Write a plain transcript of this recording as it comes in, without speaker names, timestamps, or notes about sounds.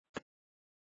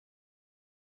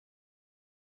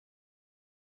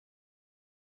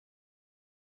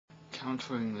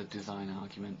Countering the design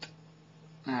argument.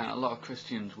 Now, a lot of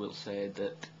Christians will say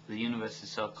that the universe is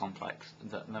so complex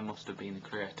that there must have been a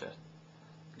creator,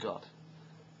 God,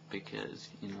 because,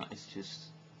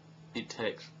 it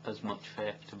takes as much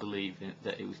faith to believe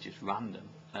that it was just random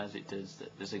as it does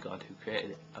that there's a God who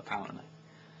created it, apparently.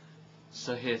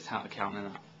 So here's how to counter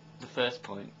that. The first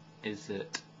point is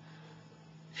that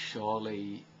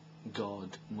surely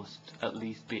God must at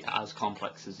least be as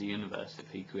complex as the universe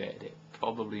if he created it,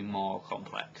 probably more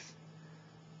complex.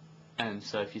 And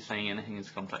so if you're saying anything as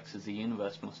complex as the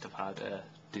universe must have had a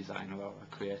designer or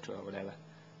a creator or whatever,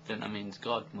 then that means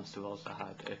God must have also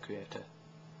had a creator.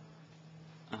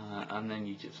 And then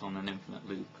you just on an infinite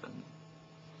loop, and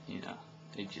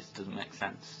it just doesn't make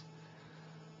sense.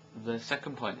 The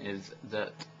second point is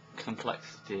that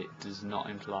complexity does not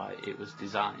imply it was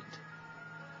designed,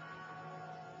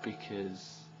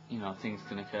 because things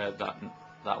can occur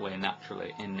that way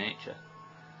naturally in nature,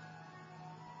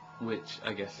 which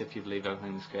I guess if you believe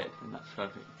everything was created, then that's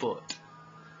perfect. But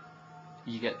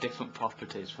you get different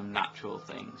properties from natural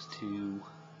things to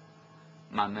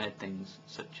man-made things,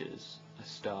 such as a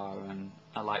star and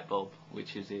a light bulb,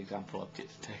 which is the example I've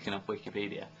just taken off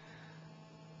Wikipedia,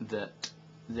 that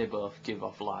they both give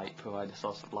off light, provide a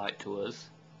source of light to us.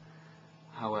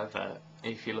 However,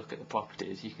 if you look at the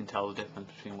properties, you can tell the difference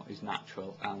between what is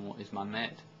natural and what is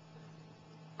man-made.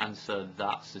 And so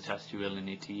that's the test you really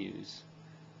need to use.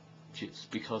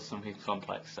 Just because something's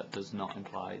complex, that does not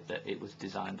imply that it was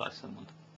designed by someone.